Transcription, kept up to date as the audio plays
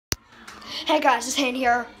Hey guys, it's Hayden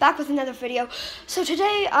here, back with another video. So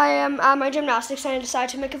today I am at my gymnastics and I decided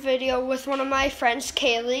to make a video with one of my friends,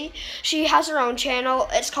 Kaylee. She has her own channel.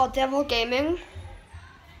 It's called Devil Gaming.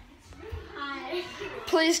 Hi.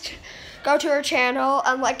 Please go to her channel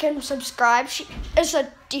and like and subscribe. It's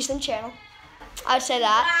a decent channel. I'd say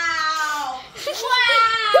that. Wow!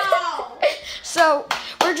 Wow! So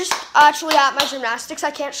we're just actually at my gymnastics.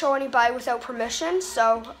 I can't show anybody without permission.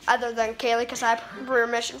 So other than Kaylee, because I have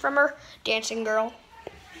permission from her, dancing girl.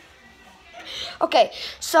 Okay,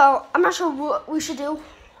 so I'm not sure what we should do.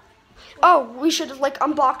 Oh, we should like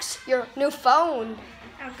unbox your new phone.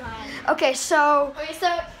 Oh God. Okay, so Okay,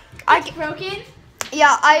 so I broken.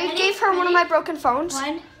 yeah, I Ready? gave her one of my broken phones.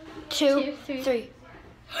 1, Two, 2, 3. three.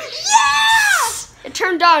 Yes! It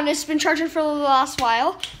turned on. It's been charging for the last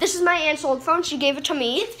while. This is my aunt's old phone. She gave it to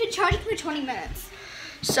me. It's been charging for 20 minutes.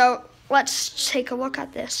 So let's take a look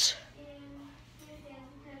at this.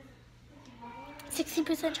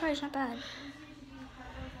 60% charge, not bad.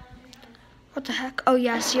 What the heck? Oh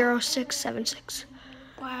yeah, 0676.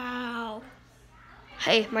 Wow.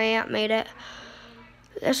 Hey, my aunt made it.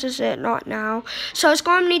 This is it, not now. So it's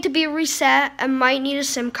going to need to be reset and might need a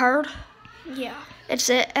SIM card. Yeah. It's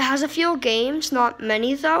it. It has a few games, not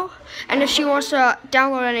many though. And if she wants to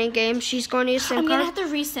download any games, she's going to need a SIM I'm card. gonna have to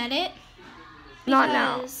reset it. Not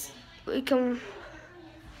now. because- We can.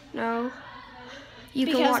 No. You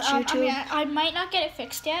can watch YouTube. I mean, I might not get it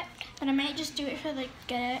fixed yet, but I might just do it for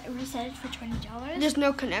get it reset for $20. There's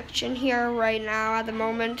no connection here right now at the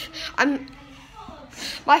moment.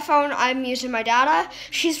 My phone, I'm using my data.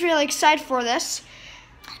 She's really excited for this.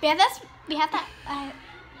 We have that.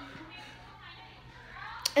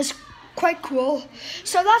 It's quite cool.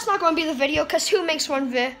 So that's not going to be the video because who makes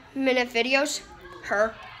 1 minute videos?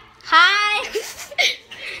 Her. Hi.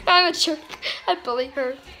 I'm a jerk. I bully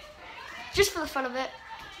her. Just for the fun of it.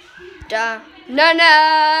 Duh. No,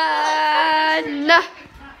 no, no.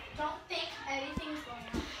 Don't think everything's going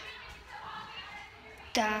on.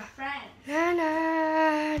 Duh. Friend. No,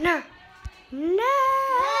 no, no. No.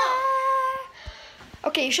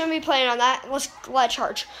 Okay, you shouldn't be playing on that. Let's let it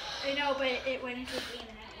charge. I know, but it went into the game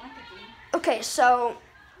and I don't want the game. Okay, so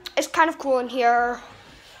it's kind of cool in here.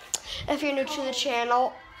 If you're new to the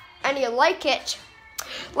channel and you like it,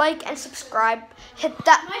 like and subscribe. Hit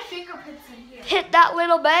that. My fingerprints in here. Hit that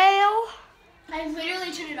little bell. I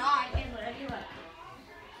literally turned it on and look.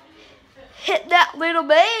 Hit that little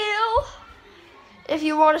bell. If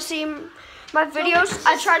you want to see my videos,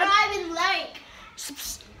 I try to. Subscribe and like.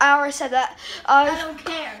 I already said that. I don't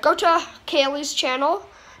care. Go to Kaylee's channel,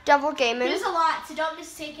 Devil Gaming. There's a lot, so don't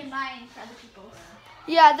mistake in mine for other people's.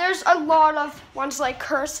 Yeah, there's a lot of ones like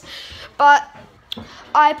hers, but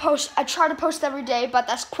I try to post every day, but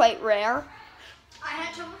that's quite rare. I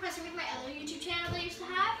had trouble pressing with my other YouTube channel that I used to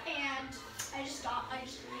have, and I just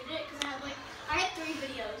deleted it because I had 3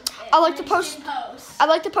 videos. Of it, I like and to just post- didn't post. I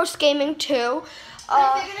like to post gaming too.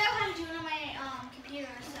 I figured out how to do it on my computer,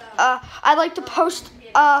 so. I like to post.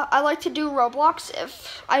 I like to do Roblox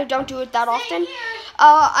if I don't do it that Same often. here.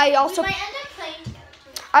 I also We might end up playing together.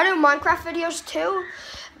 I do Minecraft videos too,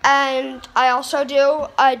 and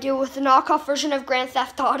I do with the knockoff version of Grand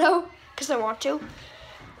Theft Auto because I want to.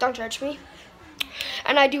 Don't judge me.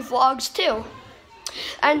 And I do vlogs too,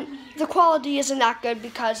 and the quality isn't that good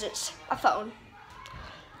because it's a phone.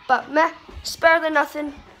 But meh, it's better than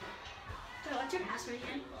nothing. So what's your password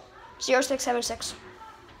again? 0676.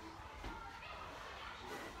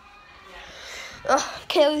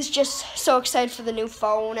 Kaylee's just so excited for the new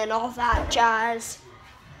phone and all that jazz.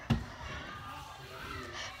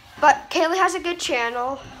 But Kaylee has a good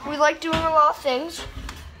channel. We like doing a lot of things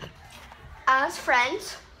as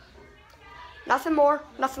friends. Nothing more,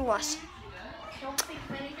 nothing less. Don't think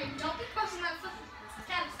of anything. Don't be posting that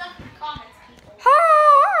kind of stuff in the comments, people.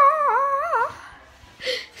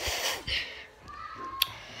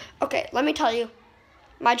 Okay, let me tell you.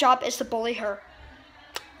 My job is to bully her.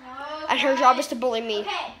 And her job is to bully me.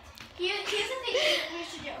 Okay, here's the thing that we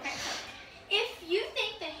should do. Okay, so if you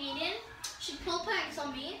think that Hayden should pull pranks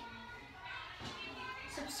on me,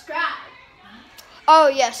 subscribe. Oh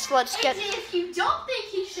yes, let's And get. if you don't think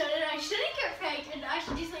he should, and I shouldn't get pranked, and I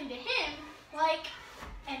should do something to him, like,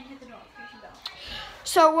 and hit the notification bell.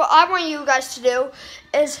 So what I want you guys to do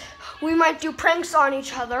is we might do pranks on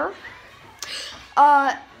each other.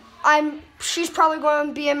 She's probably going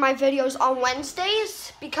to be in my videos on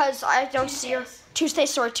Wednesdays because I don't see her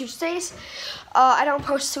Tuesdays. I don't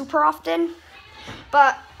post super often,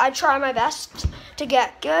 but I try my best to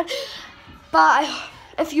get good. But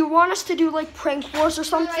if you want us to do like prank wars or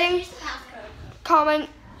something, comment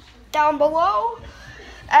down below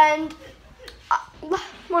and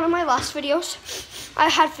one of my last videos, I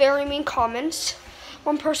had very mean comments.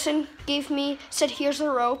 One person said, here's a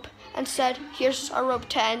rope, and said, here's a rope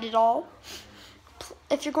to end it all.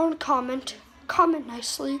 If you're going to comment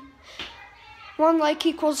nicely. 1 like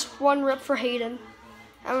equals 1 rip for Hayden.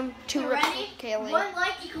 And 2 rips for Kaylee. 1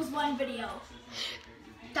 like equals 1 video.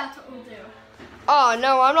 That's what we'll do. Oh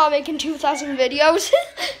no, I'm not making 2,000 videos.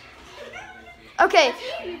 Okay,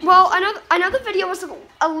 well, I know the video was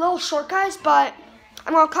a little short, guys, but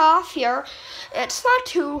I'm gonna cut off here. It's not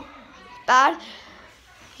too bad.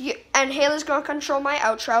 And Haley's gonna control my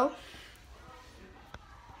outro.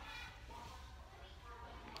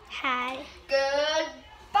 Hi. Good.